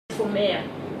for mayor,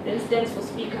 then stands for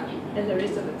speaker, and the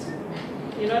rest of it.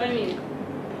 You know what I mean?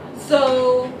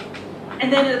 So,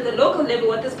 and then at the local level,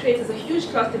 what this creates is a huge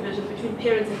class division between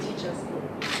parents and teachers.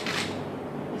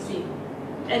 You see?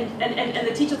 And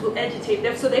the teachers will agitate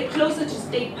them, so they're closer to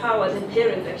state power than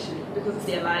parents actually, because of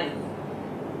their alliance.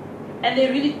 And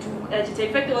they really do agitate.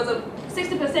 In fact, there was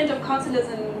 60% of councillors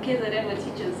in KZN were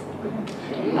teachers.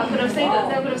 I could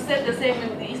have said the same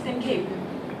in the Eastern Cape.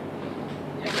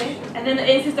 Okay? And then the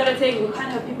ANC started saying, we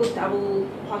can't have people double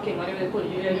parking, whatever they call it.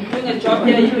 You're doing a job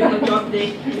here, you're doing a job there,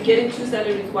 you're getting 2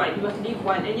 salaries, why? You must leave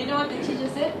one. And you know what the teacher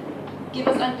said? Give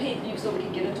us unpaid leave so we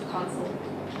can get into council.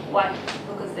 Why?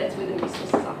 Because that's where the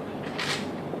resources are.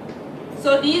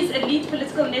 So these elite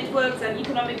political networks and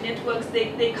economic networks,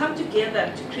 they come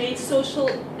together to create social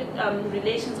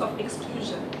relations of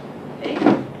exclusion. Okay?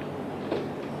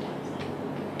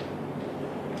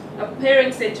 A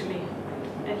parent said to me,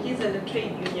 and he's in a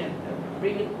trade union, a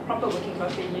really proper working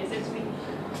class trade union, he said to me,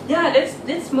 yeah,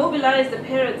 let's mobilize the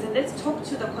parents and let's talk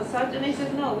to the COSATU. And I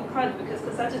said, no, we can't, because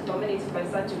COSATU is dominated by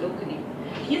SATU locally.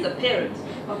 He's a parent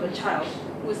of a child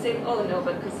who was saying, oh no,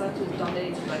 but COSATU is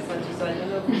dominated by SATU, so I don't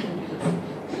know if we can do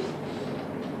this.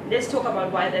 Let's talk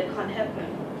about why that can't happen.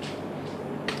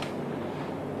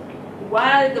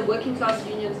 Why are the working class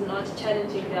unions not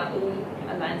challenging their own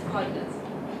alliance partners?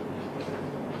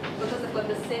 Because they've got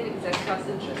the same exact class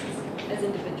interests as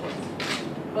individuals.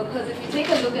 Because if you take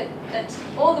a look at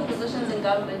all the positions in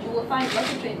government, you will find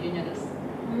lots of trade unionists.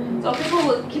 So people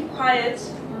will keep quiet,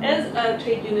 as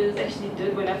trade unionists actually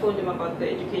did when I phoned him about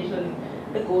the education,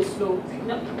 the go slow.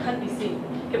 No, he can't be seen.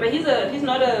 Okay, but he's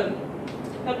not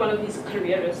one of these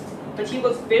careerists, but he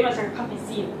was very much like, can't be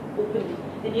seen openly.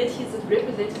 And yet he's a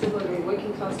representative of a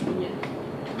working class union.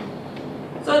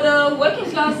 So the working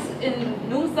class in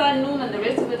Numsa, Num, and the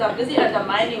rest of it are busy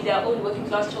undermining their own working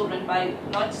class children by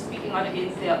not speaking out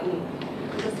against their own.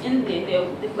 Because in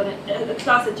there, they've got a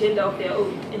class agenda of their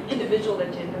own, an individual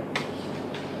agenda.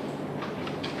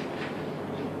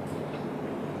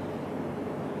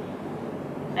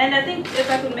 And I think if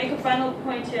I could make a final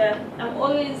point here, I'm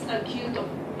always accused of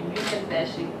union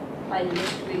bashing by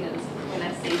left-wingers when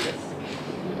I say this.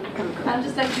 I'm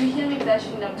just like, you hear me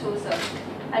bashing Naptosa.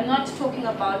 I'm not talking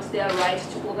about their right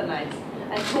to organize.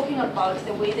 I'm talking about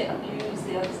the way they abuse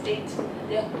their state,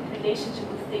 their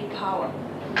relationship with state power.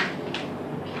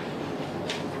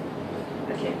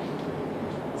 Okay.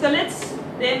 So let's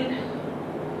then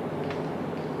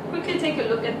quickly take a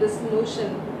look at this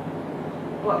notion.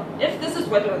 Well, if this is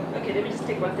what, okay, let me just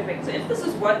take one step back. So if this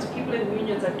is what people in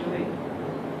unions are doing,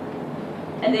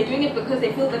 and they're doing it because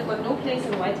they feel they've got no place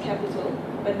in white capital,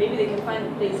 but maybe they can find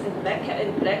a place in the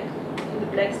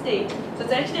black state. So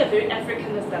it's actually a very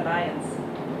Africanist alliance.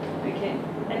 Okay?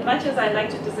 And much as I like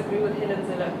to disagree with Helen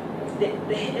Ziller, the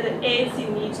ANC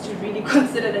needs to really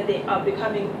consider that they are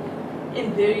becoming,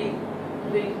 in very,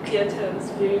 very clear terms,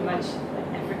 very much an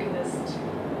Africanist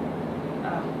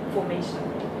formation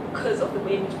because of the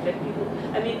way in which black people,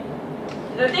 I mean,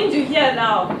 the things you hear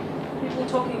now, people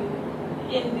talking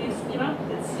in these, you know,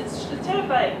 it's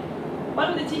terrifying.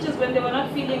 One of the teachers, when they were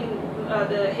not feeling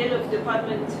the head of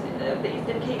department of the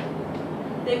Eastern Cape,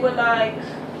 they were like,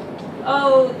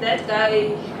 oh, that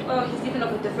guy, oh, he's even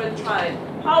of a different tribe.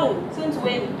 How? Since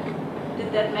when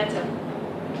did that matter?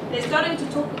 They're starting to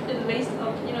talk in ways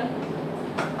of, you know,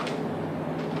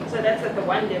 so that's at the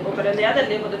one level, but on the other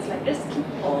level, it's like, let's keep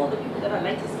all the people that are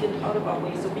lighter skinned out of our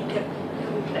way so we can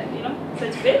become black, you know? So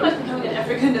it's very much becoming an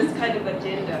Africanist kind of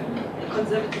agenda, a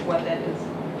conservative one that is.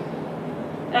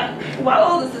 While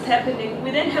all this is happening,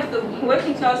 we then have the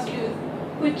working class youth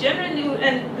who generally,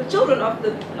 and the children of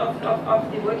the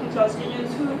working class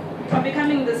unions who are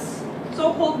becoming this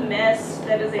so-called mass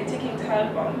that is a ticking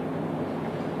time bomb.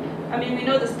 I mean, we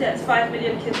know the stats, 5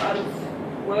 million kids out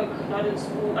of work, not in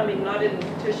school, I mean, not in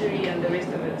tertiary and the rest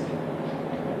of it.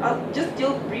 I'll just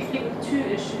deal briefly with 2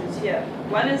 issues here.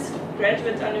 One is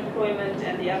graduate unemployment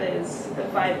and the other is the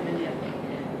 5 million.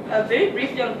 Very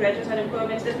briefly on graduate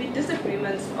unemployment, there's been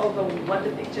disagreements over what the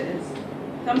picture is.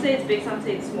 Some say it's big, some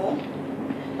say it's small.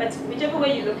 But whichever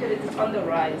way you look at it, it's on the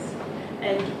rise.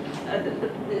 And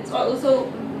it's also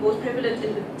most prevalent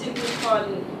in the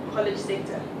technical college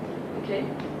sector. Okay?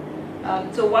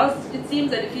 So whilst it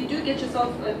seems that if you do get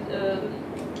yourself a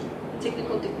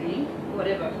technical degree,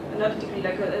 whatever, not a degree,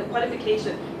 like a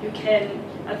qualification, you can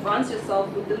advance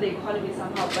yourself within the economy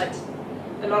somehow, but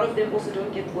a lot of them also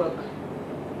don't get work.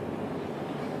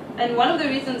 And one of the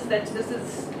reasons that this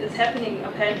is happening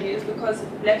apparently is because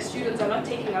black students are not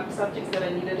taking up subjects that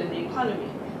are needed in the economy.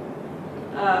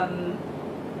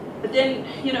 But then,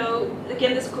 you know,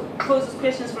 again, this poses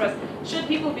questions for us. Should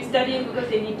people be studying because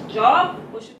they need a job,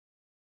 or should